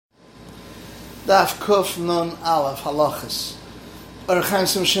Daf Kuf Nun Aleph Halachas. Chaim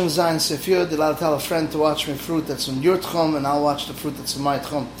Simshin Zayin Sefir, they're allowed to tell a friend to watch me fruit that's in your tchum, and I'll watch the fruit that's in my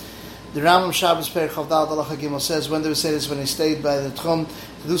tchum. The Rambam Shabbos Perek Chavdal Halacha Gimel says, when do we say this? When he stayed by the tchum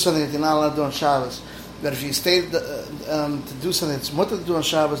to do something that you're not allowed to do on Shabbos. But if you stayed to do something that's mutter to do on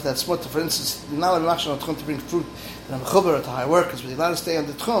Shabbos, that's mutter. For instance, you're not allowed to on tchum to bring fruit and a mechuber or to hire workers, but you're allowed to stay on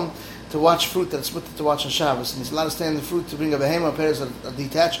the tchum to watch fruit that's mutter to watch on Shabbos. And he's allowed to stay on the fruit to bring a behema or pairs that are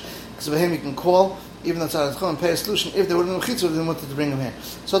detached, because a behema you can call, even outside of the tchum, and pay a solution. If they were in the chitzu, they wanted to bring him here.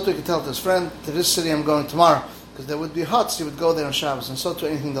 So too he could tell to his friend, to this city I'm going tomorrow, because there would be huts, he would go there on Shabbos, and so to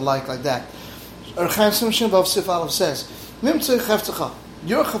anything they like that. Chaim Simshin Vav Sif Aleph says, Mimtzei Cheftecha,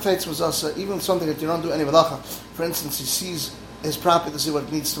 your chafetz was also, even something that you don't do any malacha. For instance, he sees his property to see what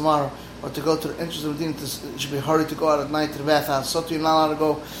it needs tomorrow, or to go to the entrance of the din, he should be hurried to go out at night to the bathhouse. So too you're not allowed to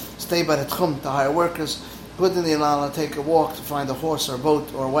go stay by the tchum to hire workers. But then you're not allowed to take a walk to find a horse or a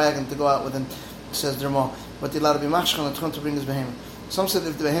boat or a wagon to go out with him, says Dermo. But you're allowed to be mashch on the tchum to bring his behemoth. Some said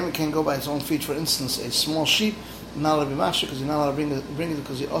if the behemoth can't go by its own feet, for instance, a small sheep, you're not allowed to be mashch because you're not allowed to bring it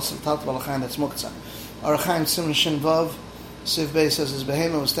because you're also taught about a that's muktzah. Or a chaim simon shin vav, Siv Bey says his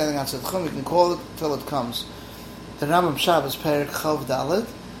behemoth was standing outside the tchum, you can call it till it comes. The Rambam Shabbos Perek Chav Dalet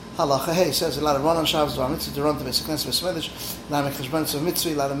Halacha Hey says a lot of run on Shabbos Bar Mitzvah to run to Beis Knesset Besmedish, a lot of cheshbonos of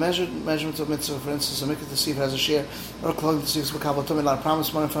mitzvah, a lot of measurements of mitzvah. For instance, a mikvah to see if it has a share, or clothing to see if it's makabel tummy. A lot of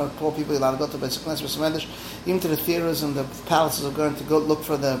promise money for poor people. A lot of go to Beis Knesset Besmedish, even to the theaters and the palaces are going to go look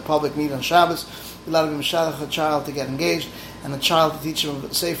for the public meet on Shabbos. A lot of mishalach a child to get engaged, and a child to teach him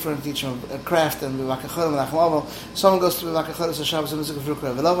a sefer and teach him a craft and b'vakachorim and achmavel. Someone goes to b'vakachorim on Shabbos and music of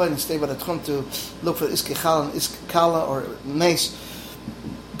Rukra Velova and stay by the tchum to look for iske chala and iske kala or nace.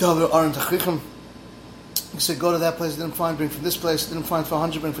 You say go to that place, didn't find, bring from this place, didn't find for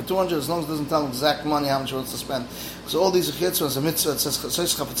 100, bring for 200, as long as it doesn't tell him exact money how much he wants to spend. So all these chitzvahs is a mitzvah. It says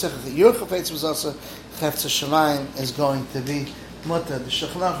your chafetz was also chefetz shamayim is going to be mutter. The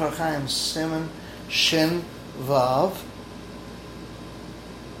Shulchan Aruch Chaim Simon Shin Vav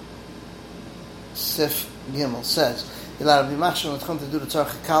Sif Gimel says you're allowed to be machshir and to do the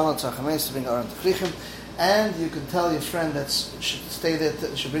tzarech kala, tzarech meis to bring around the krichim. And you can tell your friend that should stay there,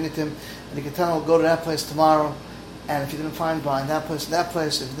 should bring it to him, and you can tell him, go to that place tomorrow, and if you didn't find buying that place,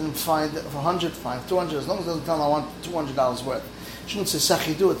 if you didn't find for 100, find 200, as long as it doesn't tell him I want $200 worth. You shouldn't say,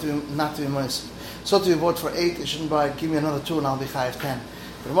 Sachi, do it, not to be moist. So to be bought for 8, you shouldn't buy, give me another 2 and I'll be chayav 10.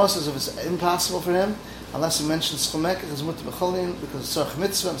 But the most is if it's impossible for him, unless he mentions Chomek, it's mutter b'cholin, because it's tzarech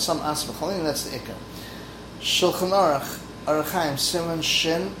mitzvah, and some as b'cholin, that's the ikar. Shulchan Aruch Chaim Simon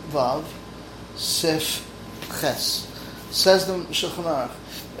Shin Vav Sif Ches. Says the Shulchan Aruch,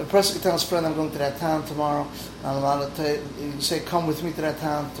 a person can tell his friend, I'm going to that town tomorrow, I'm allowed to you say, come with me to that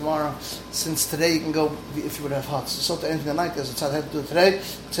town tomorrow, since today you can go if you would have huts. So to anything like this, it's I have to do it today,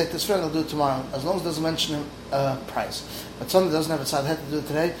 say to his friend, I'll do it tomorrow, as long as it doesn't mention a price. But somebody doesn't have a tzad, had to do it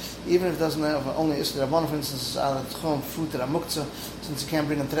today, even if it doesn't have only Isra Rabban, for instance, fruit that are muktzah, since you can't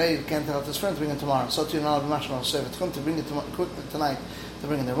bring it today, you can't tell his friend to bring it tomorrow. So to you not allowed to say, if it's to bring it quickly tonight, to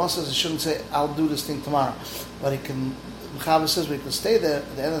bring it there. One says he shouldn't say, I'll do this thing tomorrow. But he can, Mechaber says, we can stay there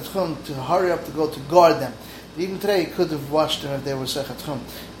at the end of the tchum to hurry up to go to guard them. But even today, he could have watched them if they were sechet tchum.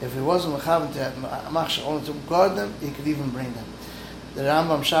 If he wasn't Mechaber to machshir only to guard them, he could even bring them. The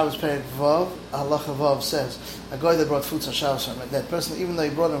Rambam Shabbos Perek Vav, Halacha Vav says, a guy that brought fruits on Shabbos from that person, even though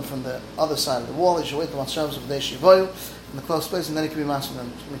he brought them from the other side of the wall, he should wait till on Shabbos of the day Shivoyu, in the close place, and then he could be master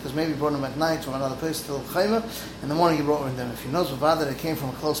them. Because maybe he brought them at night from another place till Chayma, in the morning he brought them. If he knows that it came from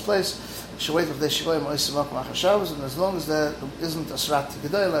a close place, he should wait till the day Shivoyu, and as long as there isn't a Srat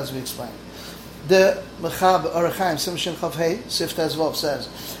Gedoyel, as we explained. The Mechaber Aruch Chaim Simon Shin Chav Hey Sif Tez Vav says,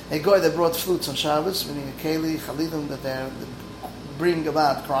 a guy that brought fruits on Shabbos, meaning a keli, chalidim, that they're bring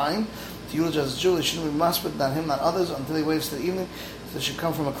about crying to eulogize a Jew, he shouldn't be maspid, not him, not others, until he waits till the evening. So they should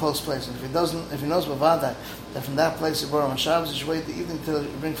come from a close place. And if he knows Bavada, that from that place he brought him on Shabbos, he should wait the evening till he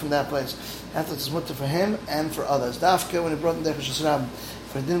bring from that place. After it's mutter for him and for others. Dafka, when he brought them there for Shesrab,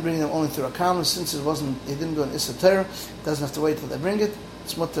 for he didn't bring them only through a common, since he didn't do an Issa Torah, he doesn't have to wait till they bring it,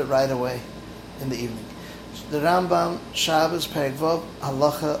 it's mutter right away in the evening. The Rambam Shabbos Perek Vav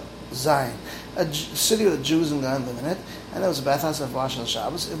Halacha Zayin. A city with Jews and Goyim live in it, and there was a bathhouse of washing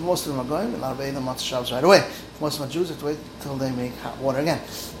Shabbos. If most of them are Goyim, a lot of them want Shabbos right away. If most of them are Jews, they have to wait till they make hot water again.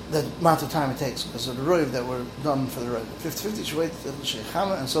 The amount of time it takes, because of the roiv that were done for the roiv. 50-50 should wait till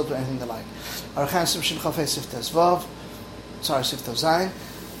Sheikhama, and so to anything they like. Arachan Simshin Chafei Siftes Vav, Siftes Zayin.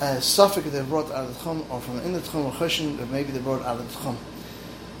 Suffix they brought out of the Tchum, or from in the Tchum, or Choshen, or maybe they brought out of the Tchum.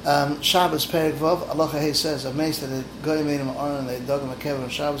 Shabbos Perek Vav, Aloha Hay says, a mace that the Goy made him an honor and they dug him a kever on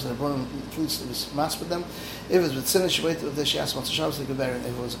Shabbos and they brought him fruits that was mass with them. If it was with sin, she waited with she asked once Shabbos they could bury it.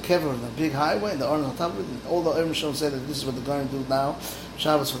 If it was a kever on a big highway and the honor on top of it, and all the Erim Shalom say that this is what the Goyim do now,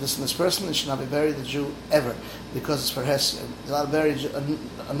 Shabbos for this and this person, it should not be buried the Jew ever, because it's for Hesed. You're not bury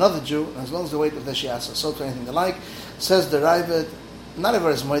another Jew, as long as they wait with the Shiasa, so to anything they like. Says the Ravid, not ever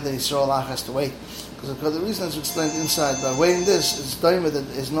as more that Yisrael Ach has to wait. Because the reason is explained inside, by waiting this, is doing with it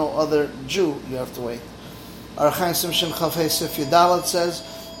is no other Jew, you have to wait. Arachaim Simshim Chafei Sif Yudalat says,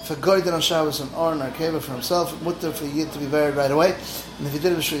 for Goyden on Shabbos and Oren or Keva for himself, mutter for Yid to be buried right away, and if he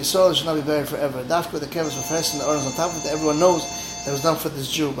did it for Yisrael, it should not be buried forever. Dafka the Kevas for Hesed and the Oren's on top of it, everyone knows that it was done for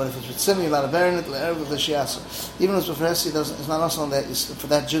this Jew, but if it's with sin, you're allowed to bury it, even if it's for Hesed, it's not also that it's for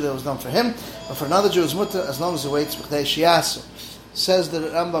that Jew that was done for him, but for another Jew, it's mutter as long as he waits for Shiasu. Says the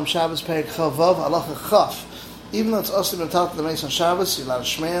Rambam Shabbos Perek Chavav Halacha Chaf. Even though it's also been taught to the mace on Shabbos, you're allowed to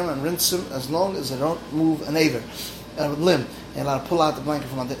shmear him and rinse him as long as they don't move an aver, limb. You're allowed to pull out the blanket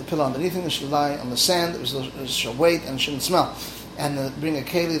from the pillow underneath him. It should lie on the sand. It should wait and it shouldn't smell. And bring a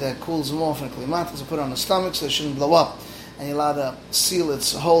keli that cools them off and a klimat to put it on the stomach so it shouldn't blow up. And you're allowed to seal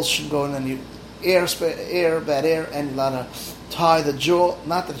its holes. Shouldn't go in any bad air, and you're allowed to tie the jaw.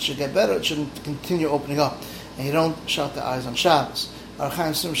 Not that it should get better. It shouldn't continue opening up. And you don't shut the eyes on Shabbos.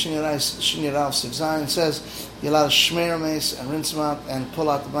 Archaim Sim Shinyar Rav Sif Zayin says you're allowed to shmear a mace and rinse him out and pull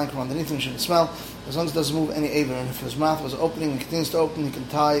out the blanket from underneath him. It shouldn't smell as long as it doesn't move any aver. And if his mouth was opening and continues to open, you can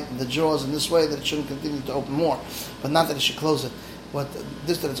tie the jaws in this way that it shouldn't continue to open more, but not that it should close it. But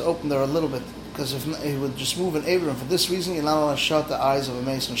this that it's open there a little bit, because if it would just move an aver, and for this reason you're not allowed to shut the eyes of a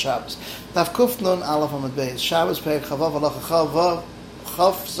mace on Shabbos. Tav Kuf Nun Aleph Amud Beis Shabbos Perek Chavav Halacha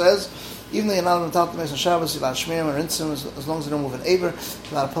Chaf says, even though you're not allowed to talk to the mace on Shabbos, you're allowed to shmear him and rinse him as long as you don't move an aver.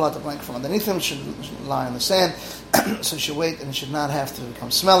 You're allowed to pull out the blanket from underneath him. It should lie on the sand, so you should wait, and it should not have to become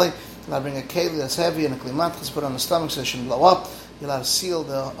smelly. You're allowed to bring a keli that's heavy and a klimat to put on the stomach so it shouldn't blow up. You're allowed to seal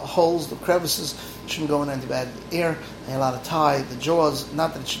the holes, the crevices. It shouldn't go in any bad air. And you're allowed to tie the jaws.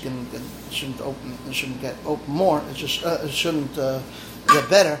 Not that it shouldn't open. It shouldn't get open more. It just it shouldn't get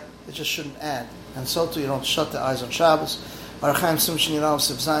better. It just shouldn't add. And so too, you don't shut the eyes on Shabbos. Arachaim Simshin Yirav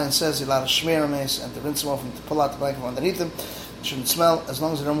Sif Zayin says you're allowed to shmear a mace and to rinse him off and to pull out the blanket from underneath him. It shouldn't smell as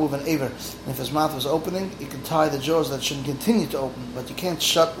long as you don't move an aver. And if his mouth was opening, you can tie the jaws that shouldn't continue to open, but you can't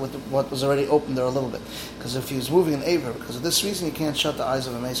shut with what was already open there a little bit. Because if he was moving an aver, because of this reason, you can't shut the eyes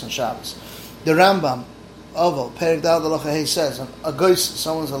of a mace on Shabbos. The Rambam, Oval, Perek Dal Halacha Hey says, a goyse,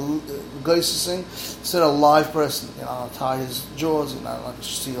 someone's a goysing, instead of a live person, you know, tie his jaws, you know, like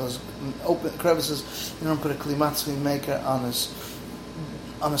seal his open crevices, you don't put a klimatsky maker on his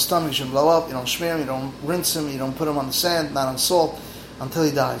stomach, you shouldn't blow up, you don't smear him, you don't rinse him, you don't put him on the sand, not on salt, until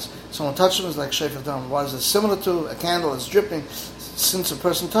he dies. Someone touches him is like Shefer Dam. Why is it similar to a candle that's dripping? Since a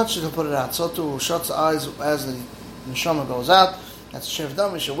person touches it, he'll put it out. So too, shuts the eyes as the neshama goes out. That's Shefer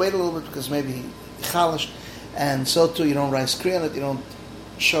Dam. You should wait a little bit because maybe he chalish. And so too, you don't rise kri on it, you don't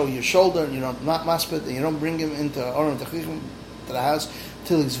show your shoulder, you don't maspit, and you don't bring him into Oren Technichim, to the house,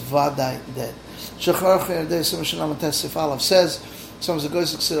 till he's vadai dead. Shechar Chayadeh Simon Shalom Sif Aleph says, someone's a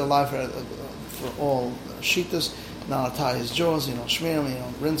goyis sit alive for all shitas, you don't tie his jaws, you don't smear him, you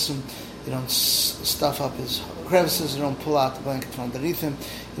don't rinse him, you don't stuff up his crevices, you don't pull out the blanket from underneath him,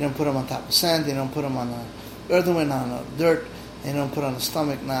 you don't put him on top of sand, you don't put him on a earthenware, not on a dirt, and you don't put on a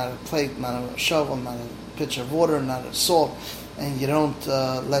stomach, not a plate, not a shovel, not a pitcher of water, not a salt, and you don't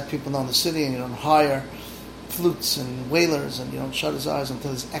let people know in the city, and you don't hire flutes and wailers, and you don't shut his eyes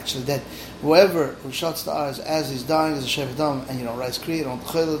until he's actually dead. Whoever who shuts the eyes as he's dying is a Shefer Dam, and you don't rise kri, you don't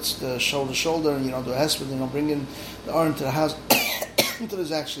chilitz the shoulder, and you don't do a hesped, you don't bring in the Aron to the house until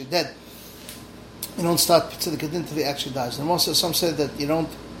he's actually dead. You don't start to the kedin until he actually dies. And also, some say that you don't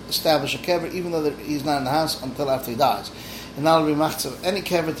establish a kever even though he's not in the house until after he dies. And now it'll be machzav any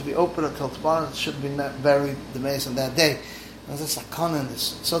kever to be open until tomorrow. It should be buried the mace on that day. And that's a con in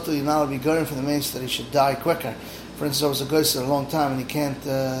this. So too, you now be going for the mace that he should die quicker. For instance, I was a ghost for a long time and he can't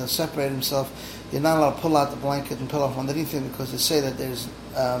separate himself. You're not allowed to pull out the blanket and pull off underneath him because they say that there's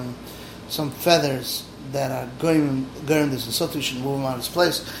some feathers that are going this, and so too you should move him out of his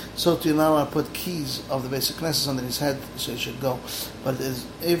place. So too you're not allowed to put keys of the basic knesses under his head, so he should go. But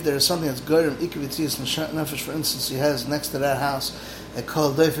if there is something that's goyim ikavitzias nefesh, for instance, he has next to that house a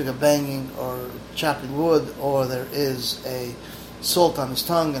kol doifik, a banging or chopping wood, or there is a salt on his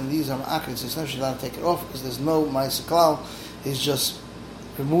tongue, and these are ma'akis, he's never allowed to take it off because there's no ma'aseh klal. He's just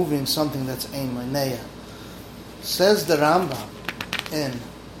removing something that's ein ma'neya. Says the Rambam in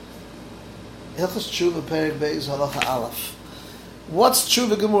Hilchos Tshuva Perek Beis Halacha Aleph. What's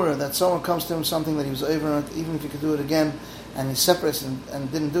Tshuva Gemura? That someone comes to him something that he was over, even if he could do it again, and he separates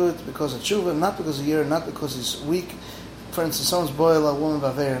and didn't do it because of tshuva, not because of year, not because he's weak. For instance, someone's boiled a woman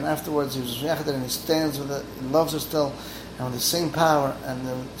baver, and afterwards he was yachid and he stands with it, he loves her still, and with the same power and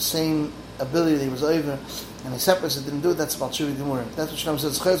the same ability that he was over, and he separates it, didn't do it, that's about tshuva gemura. That's what Shalom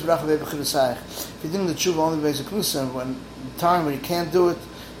says, if he didn't do tshuva only based on knusa, when the time where he can't do it,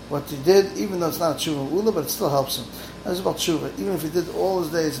 what he did, even though it's not a tshuva ula, but it still helps him. That's about tshuva. Even if he did all his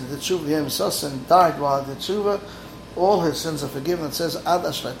days and did tshuva yom sos and died while he did tshuva, all his sins are forgiven. It says, Ad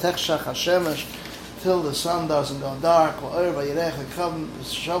asher techshach hashemesh, till the sun doesn't go dark, the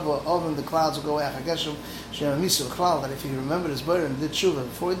clouds will go away, that if he remembered his burden and did tshuva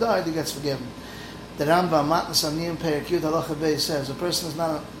before he died, he gets forgiven. The Rambam Matnas Aniyim Perek Yud Halacha Beis says, a person is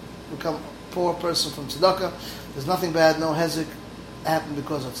not become a poor person from tzedakah, there's nothing bad, no hezek happened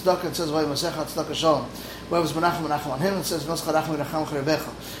because of tzedakah. It says, Vaymasecha tzedakah shalom. Whoever's menachem on him, it says, Noscha racham v'racham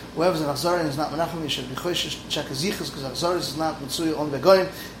cherebecha. Whoever's an achzarin is not menachem, you should be choishish check his yichus, because achzaris is not mitzuya on begoyim,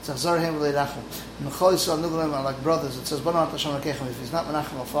 it's achzarim v'lei racham. And the Chol Yisrael Nuglaim are like brothers. It says, Banat Hashem Akechem, if he's not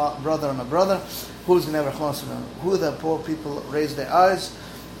menachem, a brother and a brother, who's going to have rachman on him? Who the poor people raise their eyes?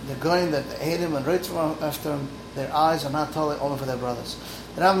 The goyim that hate him and write after him, their eyes are not totally only for their brothers.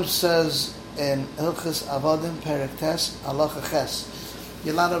 The Rambam says in Hilchis Avodim Perek Tes Halacha Ches,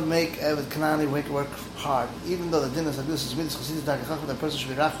 you're allowed to make Eved Kanani work hard, even though the din is like this is midas chasidus darkachach, that person should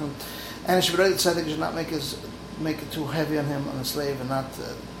be rachman, and it should be ready to say that you should not make it too heavy on him, on a slave, and not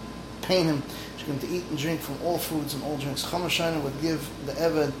pain him. You should give him to eat and drink from all foods and all drinks. Chama Shana would give the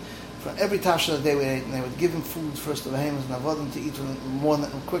Eved for every tasha of the day we ate, and they would give him food first of the behemoths and avodim to eat more than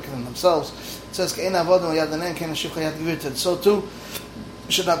quicker than themselves. It says kein avodim yad danen kein shivcha yad gvirted. So too,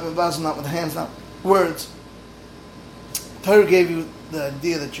 you should not be bazed, not with hands, not words. Torah gave you the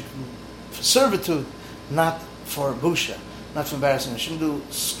idea that you can, for servitude, not for busha, not for embarrassing. You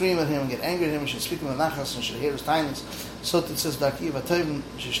shouldn't scream at him and get angry at him. You should speak him with nachas and you should hear his kindness. So it says, Daki v'toivim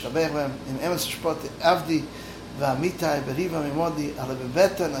shishtabech b'hem, im emes shpoti avdi v'amitai beriva mimodi ala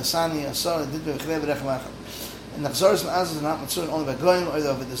bebeta nasani asar did b'chlei b'rechem achad. And the Chazores and Azaz are not matzur only by goyim or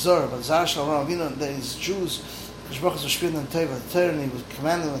the Zor, but Zar Shalom Avinu, there is Jews. Kishbachas was spirit in the Torah, and he was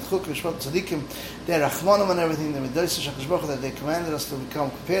commanded with Chuk, Kishbach Tzadikim, they're Rachmanim and everything, they're Medoisish HaKishbach, that they commanded us to become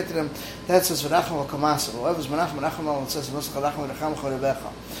compared to them. That says, V'racham v'kamasa, whoever's Menachem, Menachem, it says, V'nosach Racham v'racham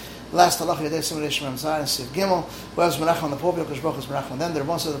chorebecha. Last halacha Yadei Sim Reish Mem Zayin Siv Gimel, whoever's Menachem on the Pope, Kishbach is Menachem. Then the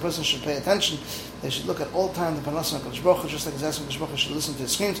most of the person should pay attention. They should look at all time the Parnasim of Kishbach, just like Zayim Kishbach should listen to the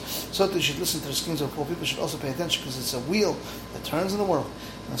screens. So too, you should listen to the screens of poor people. Should also pay attention because it's a wheel that turns in the world.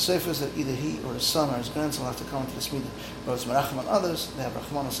 And the safer is that either he or his son or his grandson will have to come into this meeting. Whether it's Merachim on others, they have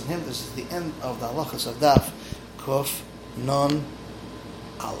Rachmanos in him. This is the end of the halachas of Daf Kuf Nun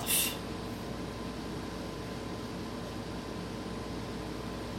Aleph.